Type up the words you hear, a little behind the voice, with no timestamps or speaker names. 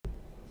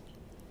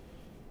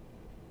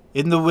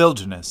In the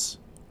wilderness,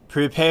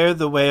 prepare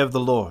the way of the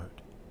Lord.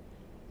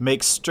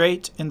 Make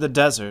straight in the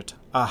desert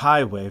a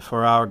highway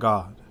for our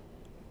God.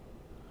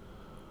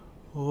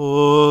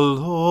 O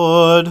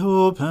Lord,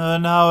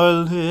 open our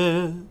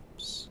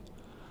lips,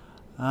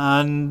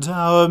 and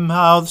our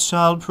mouth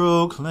shall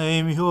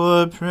proclaim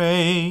your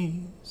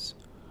praise.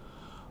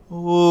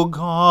 O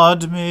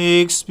God,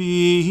 make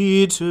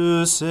speed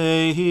to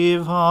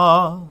save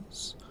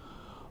us.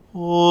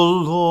 O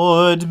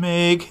Lord,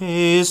 make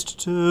haste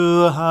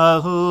to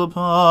help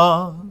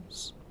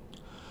us.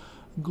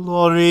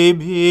 Glory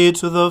be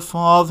to the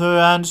Father,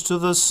 and to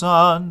the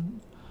Son,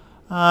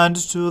 and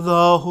to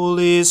the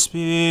Holy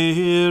Spirit,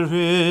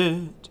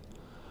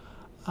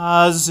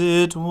 as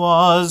it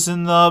was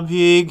in the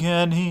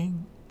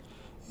beginning,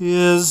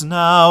 is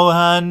now,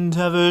 and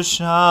ever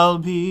shall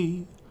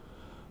be,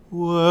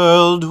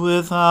 world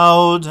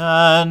without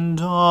end.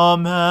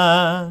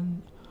 Amen.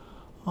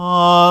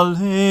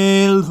 Alleluia.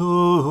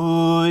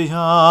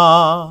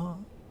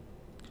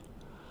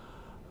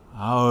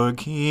 Our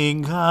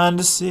King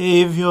and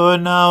Saviour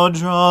now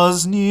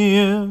draws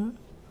near.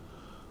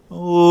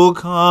 O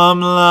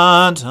come,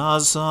 let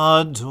us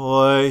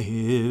adore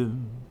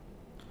him.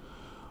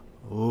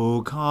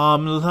 O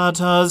come,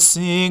 let us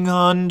sing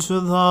unto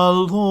the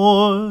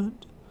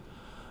Lord.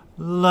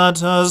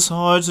 Let us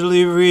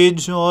heartily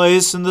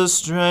rejoice in the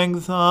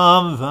strength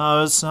of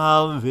our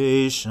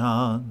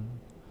salvation.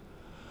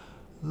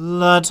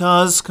 Let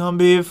us come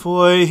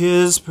before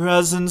his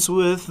presence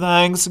with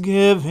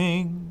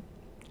thanksgiving,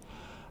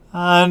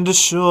 and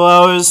show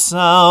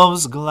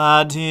ourselves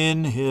glad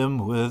in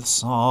him with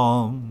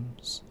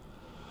psalms.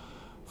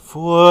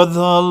 For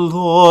the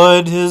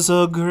Lord is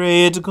a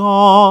great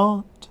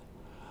God,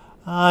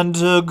 and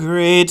a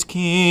great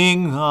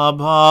King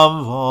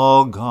above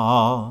all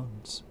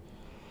gods.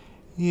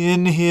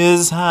 In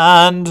his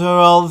hand are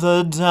all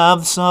the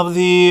depths of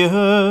the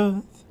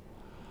earth,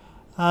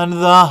 and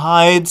the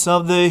heights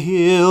of the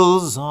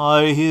hills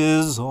are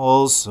his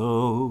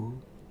also.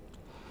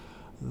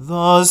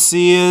 The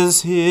sea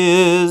is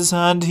his,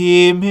 and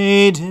he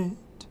made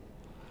it,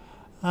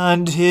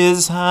 and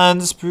his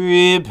hands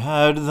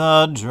prepared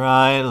the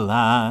dry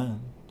land.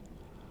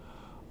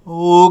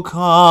 O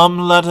come,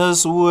 let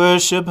us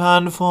worship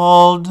and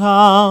fall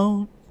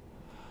down,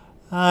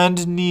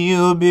 and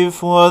kneel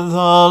before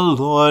the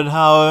Lord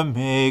our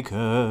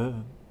Maker.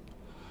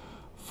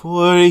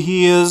 For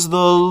he is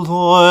the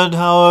Lord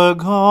our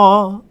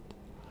God,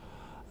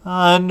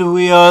 and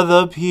we are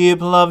the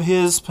people of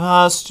his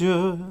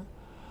pasture,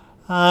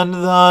 and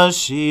the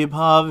sheep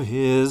of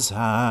his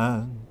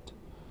hand.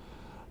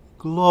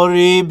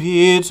 Glory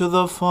be to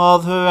the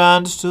Father,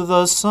 and to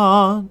the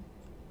Son,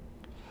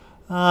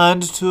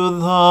 and to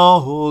the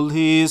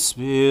Holy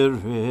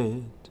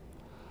Spirit,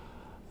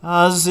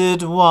 as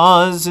it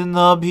was in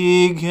the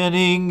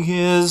beginning,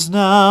 is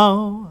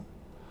now,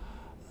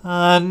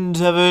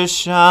 and ever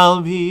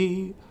shall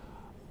be,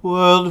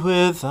 world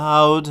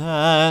without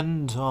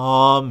end.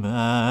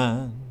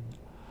 Amen.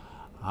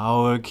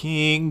 Our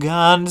King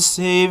and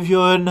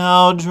Saviour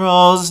now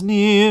draws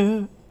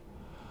near.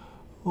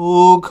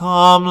 O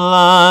come,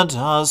 let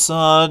us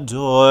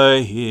adore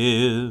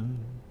him.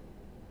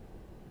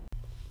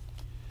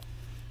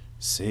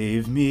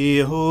 Save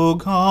me, O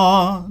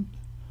God,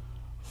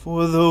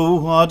 for the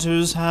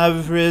waters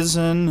have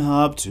risen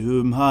up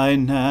to my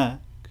neck.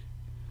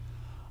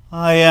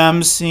 I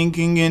am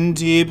sinking in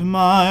deep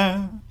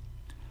mire,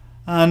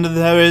 and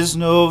there is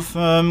no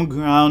firm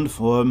ground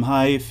for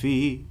my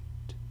feet.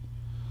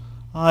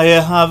 I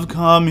have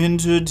come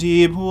into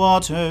deep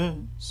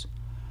waters,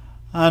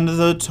 and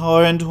the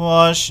torrent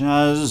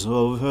washes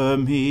over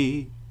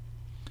me.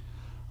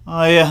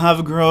 I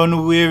have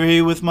grown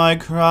weary with my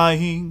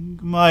crying,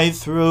 my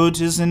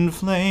throat is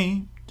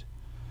inflamed.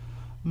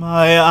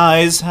 My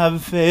eyes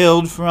have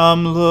failed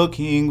from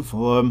looking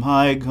for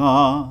my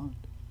God.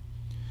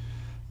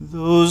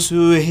 Those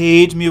who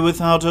hate me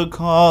without a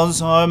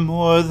cause are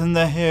more than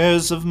the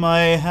hairs of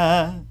my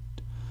head.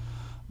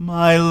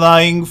 My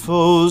lying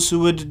foes who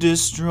would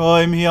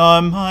destroy me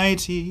are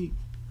mighty.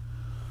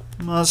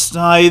 Must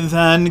I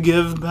then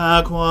give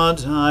back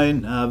what I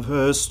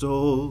never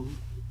stole?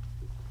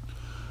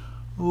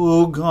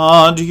 O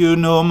God, you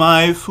know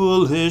my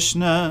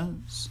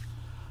foolishness,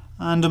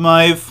 and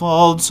my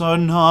faults are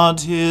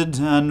not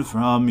hidden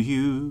from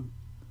you.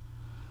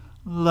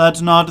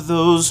 Let not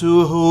those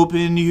who hope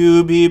in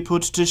you be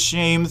put to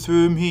shame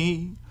through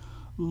me,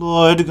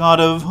 Lord God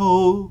of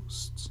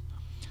hosts.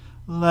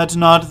 Let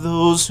not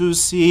those who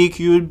seek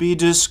you be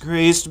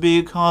disgraced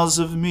because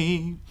of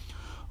me,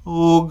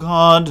 O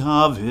God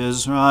of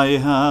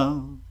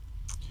Israel.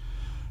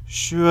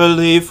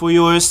 Surely for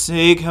your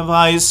sake have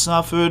I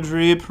suffered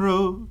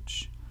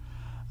reproach,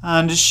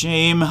 and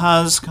shame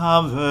has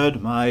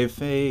covered my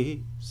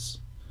face.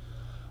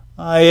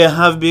 I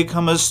have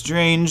become a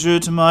stranger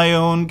to my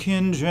own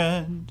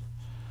kindred,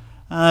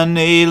 an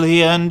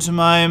alien to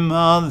my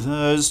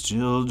mother's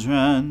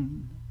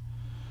children.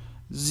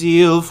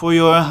 Zeal for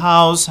your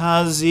house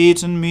has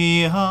eaten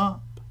me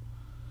up.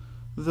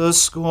 The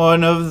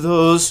scorn of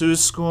those who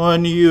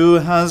scorn you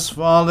has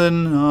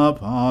fallen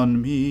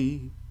upon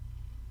me.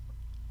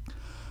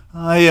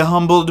 I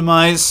humbled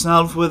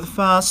myself with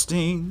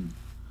fasting,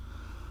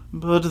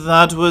 but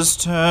that was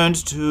turned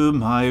to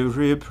my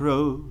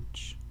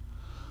reproach.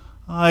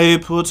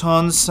 I put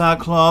on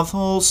sackcloth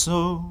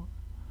also,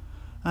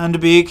 and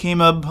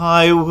became a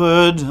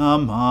byword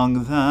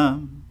among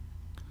them.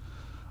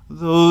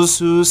 Those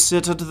who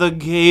sit at the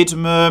gate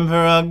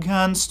murmur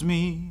against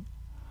me,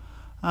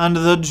 and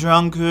the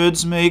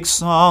drunkards make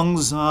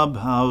songs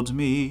about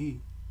me.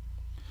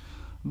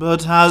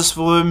 But as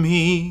for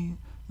me,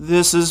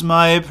 this is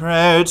my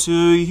prayer to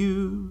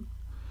you,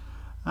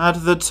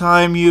 at the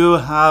time you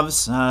have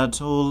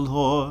set, O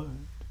Lord.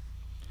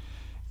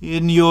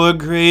 In your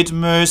great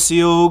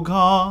mercy, O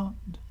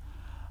God,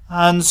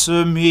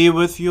 answer me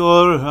with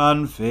your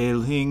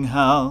unfailing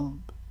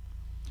help.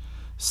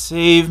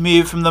 Save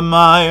me from the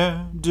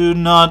mire, do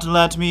not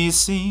let me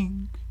sink.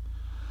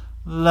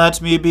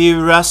 Let me be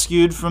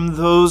rescued from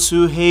those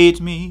who hate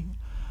me,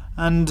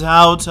 and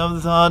out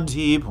of the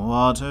deep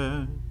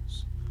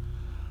waters.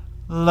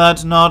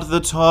 Let not the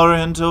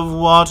torrent of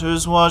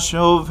waters wash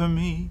over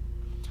me,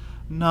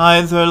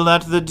 neither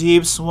let the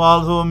deep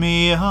swallow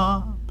me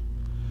up.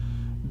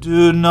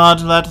 Do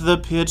not let the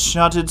pit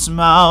shut its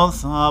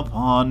mouth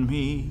upon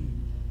me.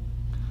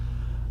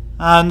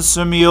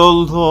 Answer me, O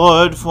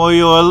Lord, for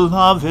your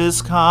love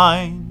is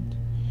kind.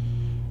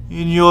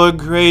 In your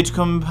great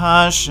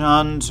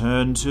compassion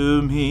turn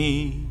to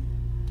me.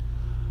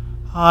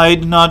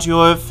 Hide not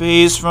your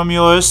face from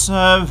your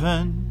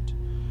servant.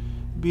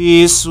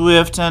 Be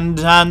swift and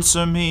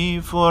answer me,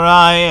 for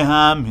I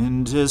am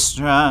in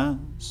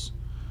distress.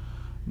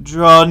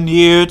 Draw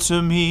near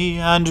to me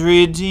and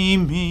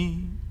redeem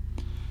me.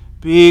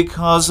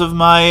 Because of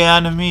my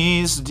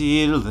enemies,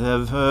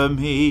 deliver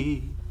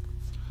me.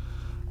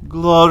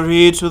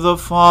 Glory to the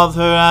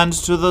Father, and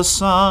to the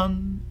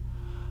Son,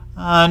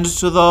 and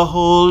to the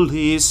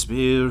Holy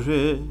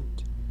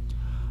Spirit,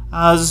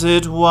 as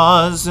it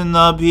was in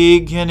the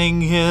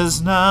beginning,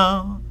 is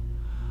now,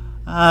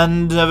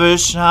 and ever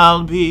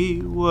shall be,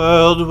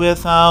 world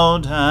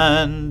without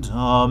end.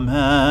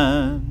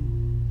 Amen.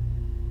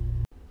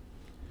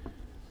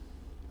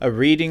 A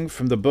reading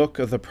from the book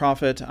of the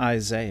prophet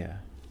Isaiah.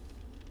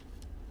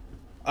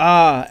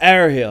 Ah,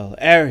 Ariel,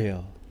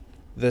 Ariel,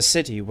 the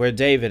city where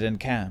David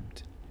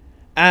encamped.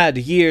 Add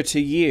year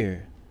to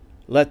year,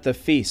 let the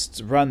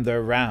feasts run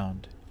their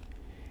round.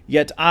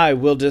 Yet I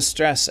will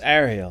distress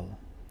Ariel,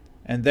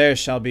 and there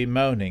shall be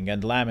moaning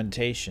and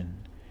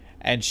lamentation,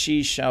 and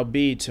she shall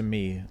be to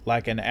me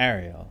like an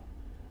Ariel,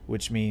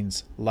 which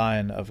means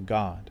Lion of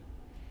God.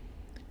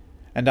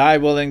 And I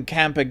will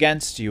encamp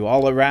against you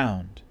all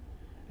around,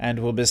 and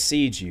will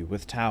besiege you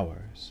with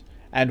towers,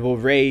 and will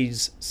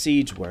raise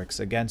siege works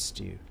against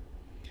you.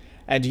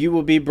 And you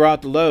will be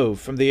brought low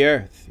from the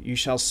earth, you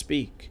shall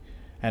speak,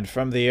 and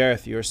from the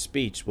earth your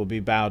speech will be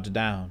bowed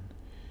down.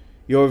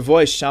 Your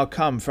voice shall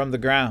come from the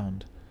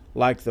ground,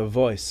 like the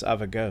voice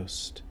of a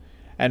ghost,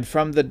 and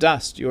from the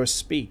dust your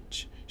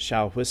speech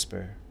shall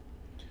whisper.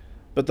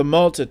 But the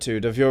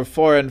multitude of your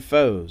foreign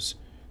foes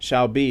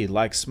shall be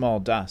like small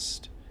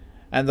dust,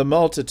 and the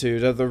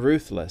multitude of the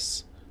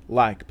ruthless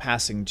like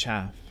passing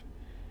chaff.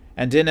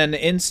 And in an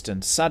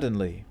instant,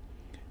 suddenly,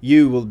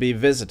 you will be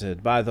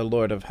visited by the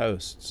Lord of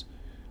hosts,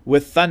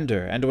 with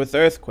thunder and with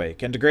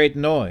earthquake and great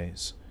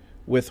noise,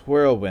 with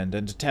whirlwind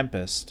and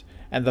tempest,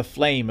 and the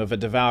flame of a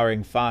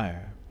devouring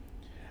fire.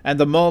 And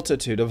the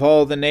multitude of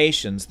all the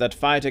nations that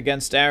fight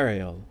against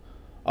Ariel,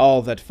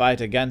 all that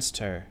fight against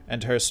her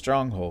and her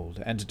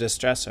stronghold and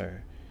distress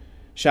her,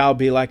 shall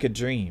be like a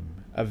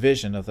dream, a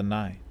vision of the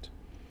night,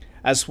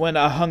 as when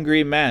a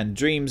hungry man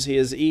dreams he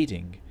is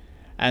eating,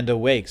 and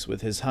awakes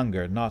with his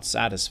hunger not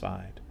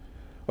satisfied,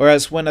 or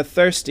as when a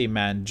thirsty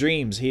man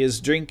dreams he is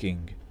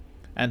drinking,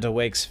 and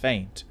awakes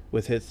faint,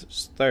 with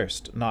his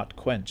thirst not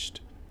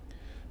quenched.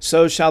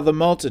 So shall the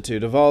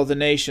multitude of all the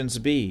nations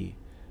be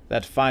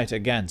that fight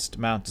against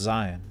Mount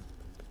Zion.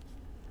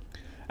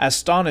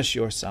 Astonish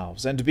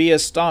yourselves, and be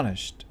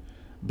astonished.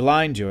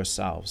 Blind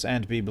yourselves,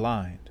 and be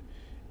blind.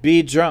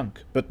 Be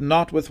drunk, but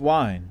not with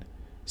wine.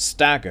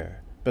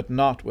 Stagger, but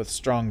not with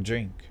strong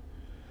drink.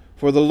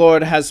 For the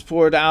Lord has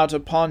poured out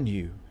upon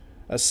you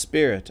a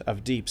spirit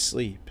of deep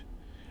sleep,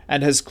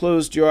 and has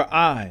closed your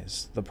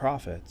eyes, the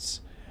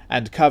prophets,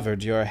 and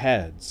covered your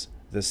heads,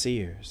 the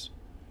seers.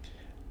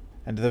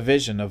 And the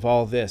vision of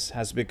all this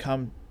has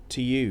become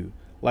to you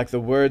like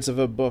the words of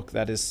a book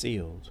that is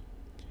sealed.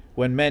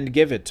 When men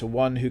give it to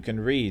one who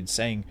can read,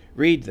 saying,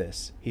 "Read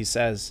this," he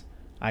says,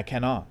 "I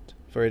cannot,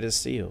 for it is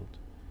sealed."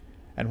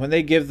 And when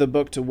they give the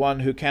book to one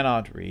who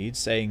cannot read,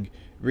 saying,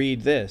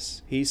 "Read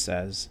this," he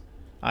says,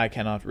 "I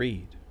cannot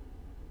read."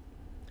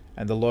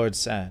 And the Lord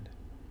said,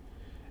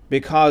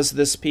 Because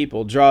this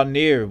people draw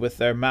near with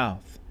their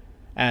mouth,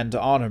 and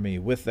honor me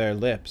with their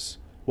lips,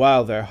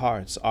 while their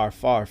hearts are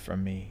far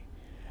from me,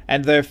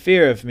 and their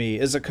fear of me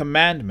is a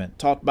commandment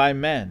taught by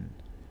men.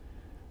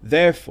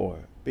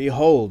 Therefore,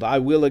 behold, I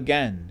will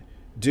again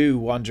do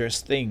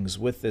wondrous things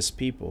with this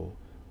people,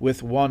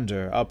 with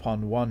wonder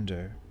upon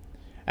wonder.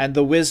 And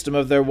the wisdom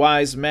of their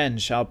wise men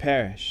shall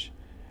perish,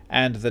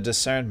 and the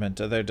discernment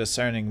of their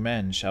discerning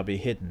men shall be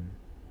hidden.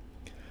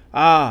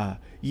 Ah,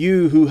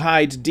 you who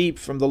hide deep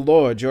from the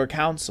Lord your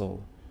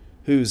counsel,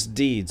 whose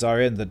deeds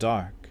are in the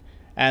dark,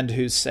 and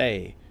who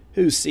say,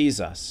 Who sees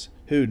us?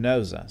 Who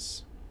knows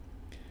us?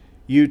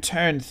 You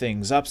turn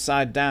things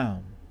upside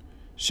down.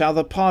 Shall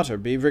the potter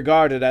be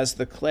regarded as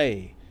the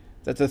clay,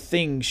 that the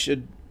thing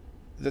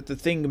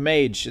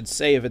made should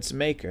say of its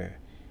maker,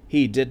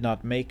 He did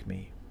not make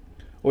me?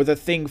 Or the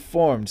thing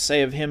formed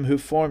say of him who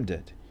formed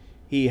it,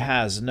 He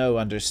has no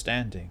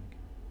understanding?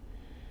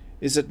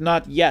 Is it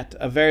not yet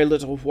a very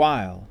little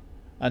while,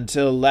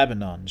 until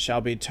Lebanon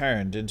shall be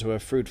turned into a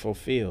fruitful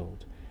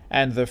field,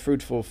 and the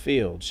fruitful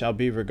field shall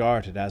be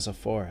regarded as a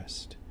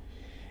forest?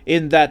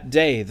 In that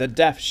day the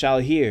deaf shall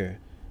hear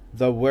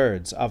the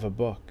words of a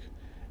book,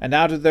 and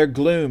out of their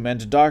gloom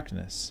and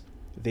darkness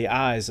the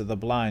eyes of the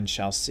blind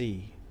shall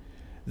see.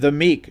 The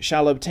meek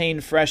shall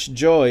obtain fresh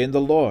joy in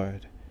the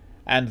Lord,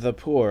 and the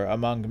poor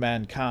among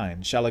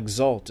mankind shall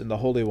exult in the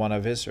Holy One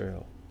of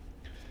Israel.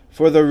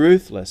 For the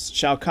ruthless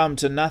shall come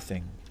to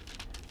nothing,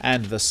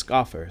 and the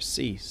scoffer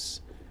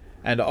cease,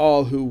 and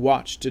all who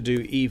watch to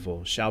do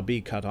evil shall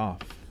be cut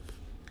off.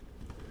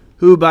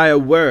 Who by a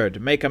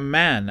word make a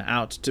man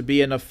out to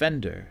be an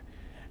offender,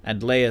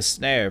 and lay a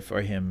snare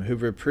for him who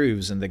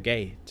reproves in the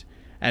gate,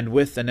 and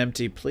with an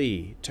empty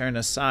plea turn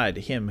aside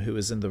him who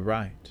is in the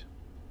right.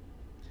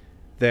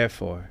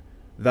 Therefore,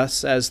 thus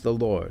says the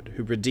Lord,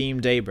 who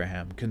redeemed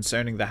Abraham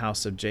concerning the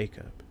house of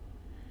Jacob,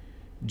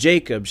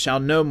 Jacob shall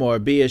no more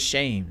be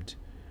ashamed,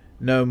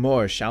 no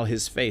more shall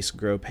his face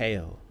grow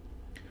pale.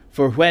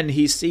 For when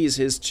he sees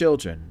his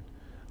children,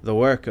 the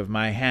work of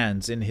my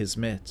hands in his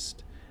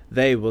midst,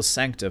 they will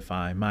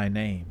sanctify my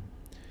name.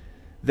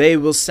 They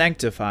will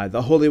sanctify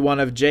the Holy One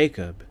of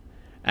Jacob,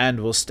 and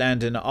will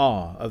stand in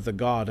awe of the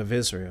God of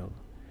Israel.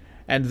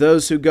 And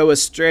those who go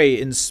astray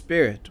in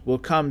spirit will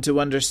come to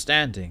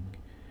understanding,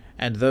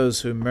 and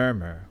those who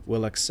murmur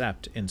will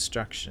accept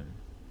instruction.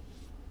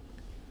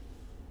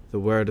 The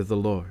word of the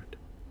Lord.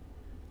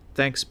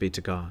 Thanks be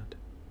to God.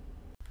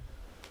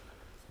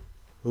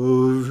 O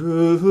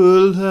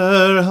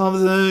ruler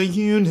of the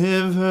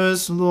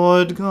universe,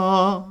 Lord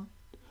God,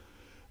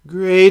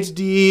 great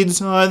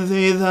deeds are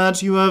they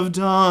that you have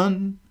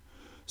done,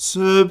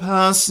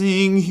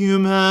 surpassing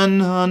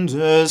human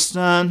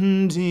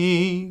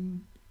understanding.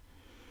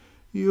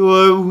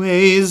 Your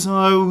ways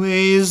are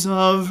ways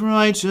of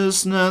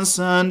righteousness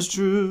and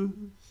truth,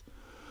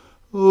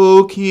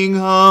 O King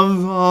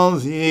of all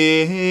the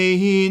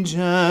ages.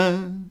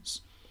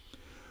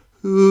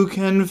 Who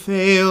can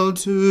fail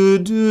to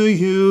do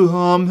you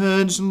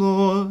homage,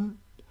 Lord,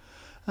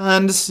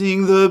 and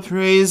sing the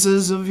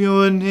praises of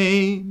your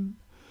name?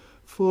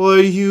 For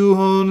you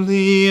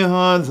only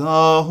are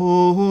the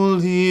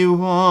Holy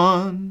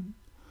One.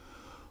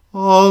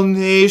 All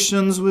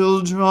nations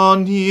will draw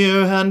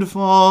near and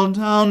fall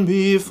down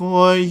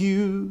before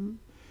you,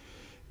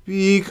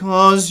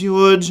 because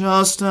your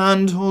just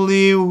and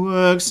holy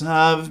works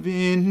have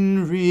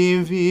been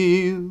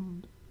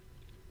revealed.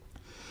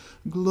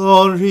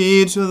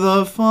 Glory to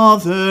the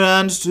Father,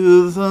 and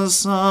to the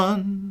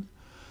Son,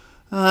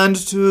 and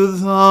to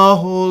the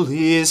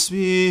Holy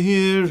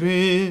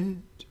Spirit,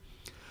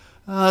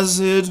 as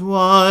it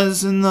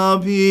was in the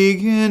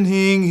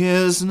beginning,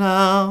 is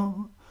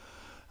now,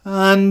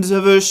 and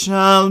ever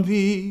shall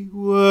be,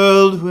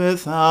 world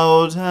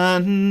without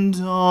end.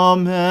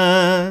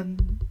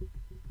 Amen.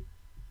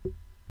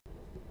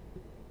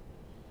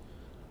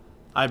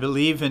 I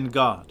believe in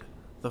God,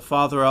 the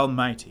Father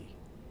Almighty,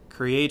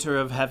 Creator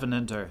of heaven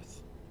and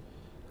earth.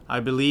 I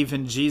believe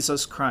in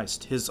Jesus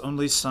Christ, his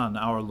only Son,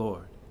 our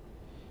Lord.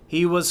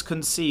 He was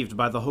conceived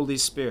by the Holy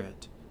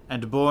Spirit,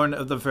 and born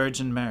of the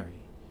Virgin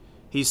Mary.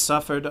 He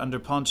suffered under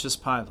Pontius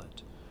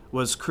Pilate,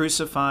 was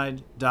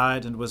crucified,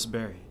 died, and was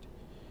buried.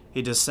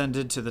 He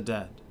descended to the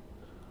dead.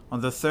 On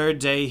the third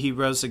day he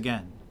rose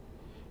again.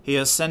 He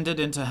ascended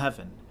into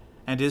heaven,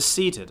 and is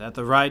seated at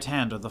the right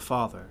hand of the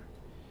Father.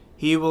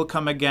 He will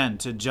come again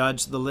to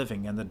judge the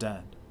living and the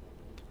dead.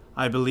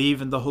 I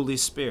believe in the Holy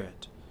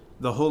Spirit,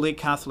 the Holy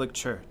Catholic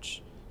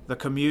Church, the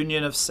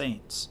communion of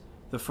saints,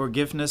 the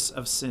forgiveness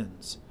of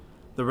sins,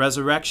 the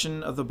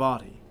resurrection of the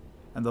body,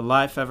 and the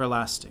life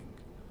everlasting.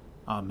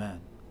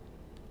 Amen.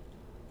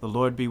 The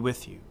Lord be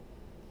with you.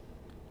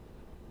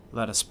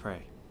 Let us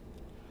pray.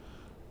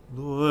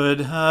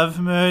 Lord,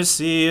 have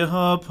mercy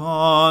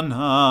upon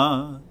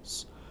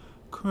us.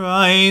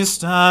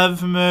 Christ,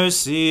 have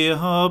mercy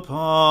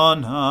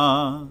upon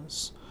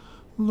us.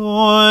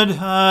 Lord,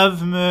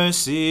 have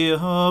mercy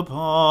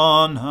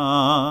upon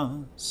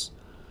us.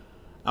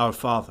 Our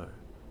Father,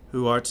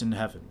 who art in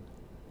heaven,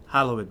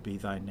 hallowed be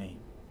thy name.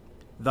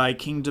 Thy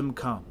kingdom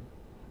come,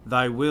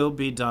 thy will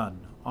be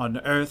done, on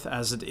earth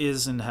as it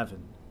is in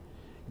heaven.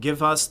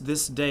 Give us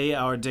this day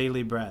our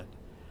daily bread,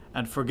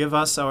 and forgive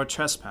us our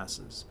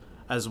trespasses,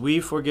 as we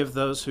forgive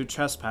those who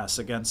trespass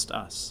against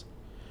us.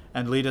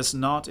 And lead us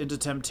not into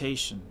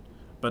temptation,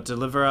 but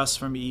deliver us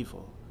from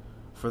evil.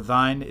 For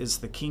thine is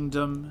the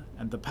kingdom,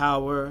 and the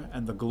power,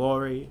 and the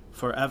glory,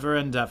 forever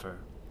and ever.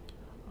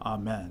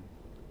 Amen.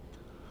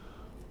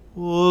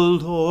 O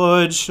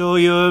Lord, show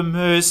your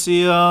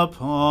mercy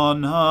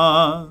upon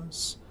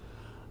us,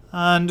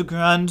 and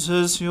grant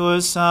us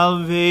your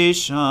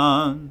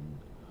salvation.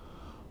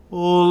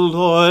 O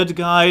Lord,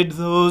 guide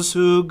those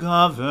who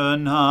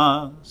govern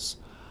us,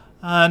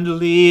 and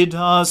lead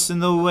us in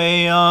the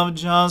way of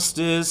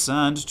justice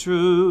and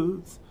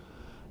truth.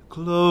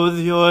 Clothe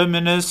your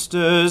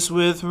ministers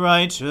with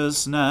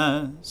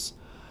righteousness,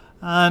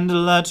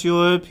 and let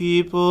your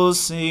people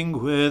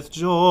sing with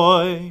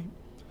joy.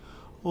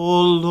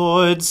 O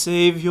Lord,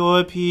 save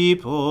your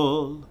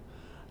people,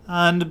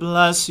 and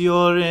bless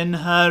your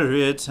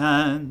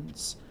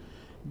inheritance.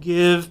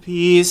 Give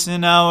peace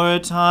in our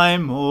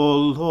time, O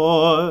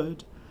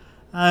Lord,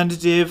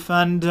 and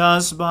defend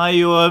us by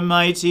your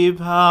mighty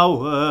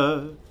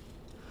power.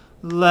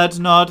 Let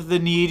not the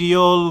needy,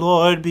 O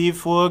Lord, be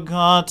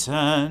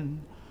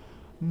forgotten,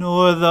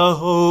 nor the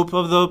hope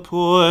of the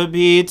poor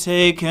be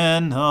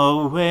taken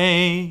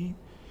away.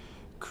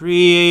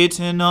 Create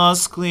in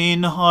us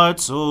clean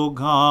hearts, O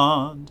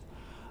God,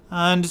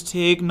 and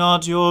take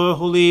not your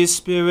Holy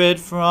Spirit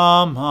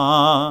from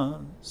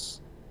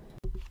us.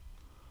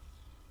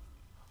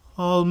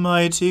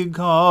 Almighty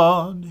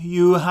God,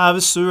 you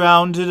have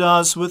surrounded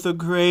us with a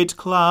great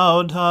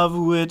cloud of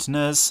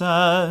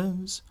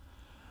witnesses.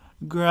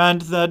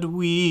 Grant that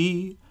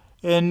we,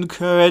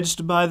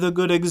 encouraged by the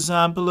good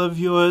example of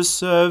your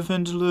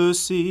servant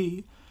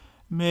Lucy,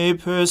 may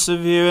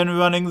persevere in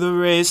running the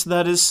race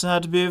that is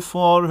set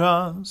before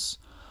us,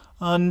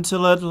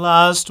 until at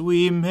last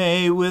we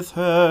may with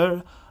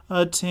her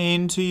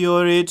attain to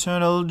your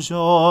eternal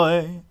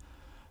joy.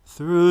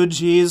 Through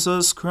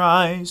Jesus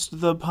Christ,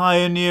 the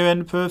pioneer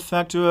and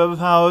perfecter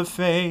of our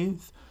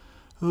faith,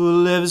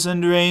 who lives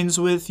and reigns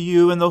with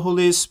you in the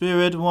Holy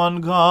Spirit, one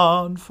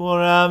God,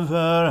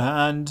 forever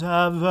and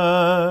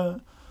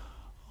ever.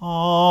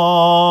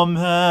 Amen.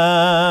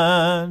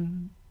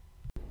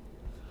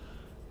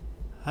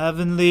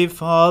 Heavenly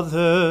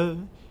Father,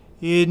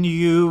 in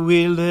you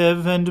we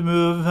live and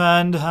move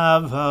and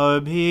have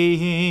our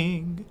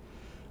being.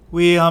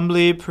 We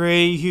humbly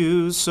pray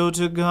you so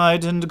to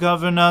guide and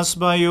govern us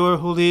by your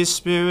Holy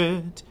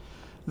Spirit,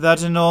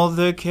 that in all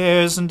the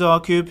cares and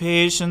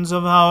occupations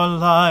of our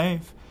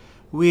life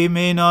we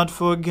may not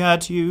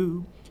forget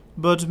you,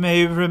 but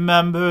may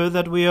remember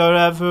that we are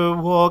ever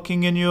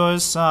walking in your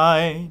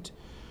sight.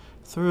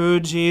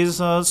 Through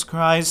Jesus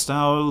Christ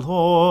our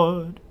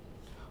Lord.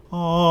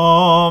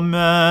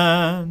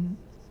 Amen.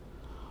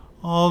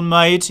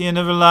 Almighty and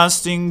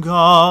everlasting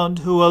God,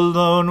 who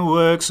alone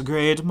works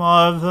great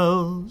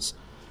marvels,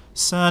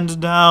 send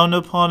down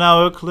upon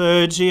our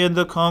clergy and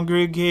the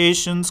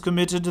congregations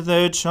committed to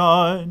their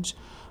charge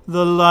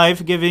the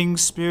life-giving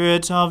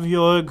Spirit of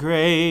your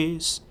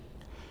grace.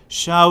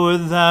 Shower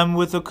them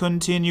with a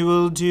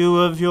continual dew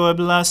of your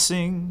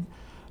blessing,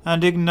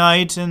 and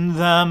ignite in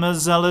them a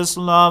zealous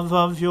love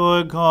of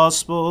your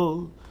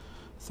gospel.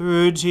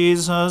 Through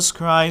Jesus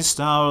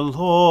Christ our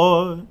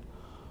Lord.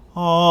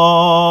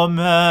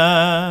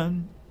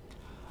 Amen.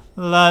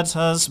 Let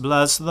us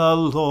bless the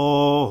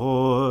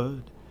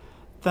Lord.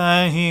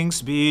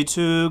 Thanks be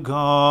to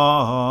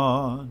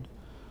God.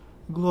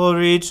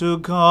 Glory to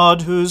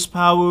God, whose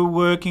power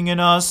working in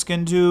us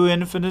can do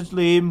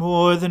infinitely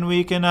more than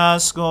we can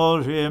ask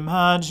or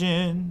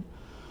imagine.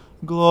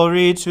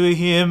 Glory to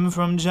him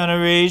from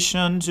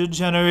generation to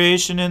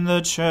generation in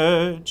the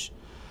church,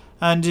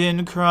 and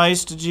in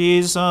Christ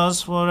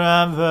Jesus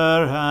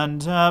forever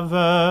and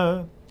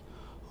ever.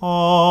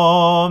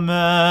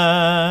 Amen.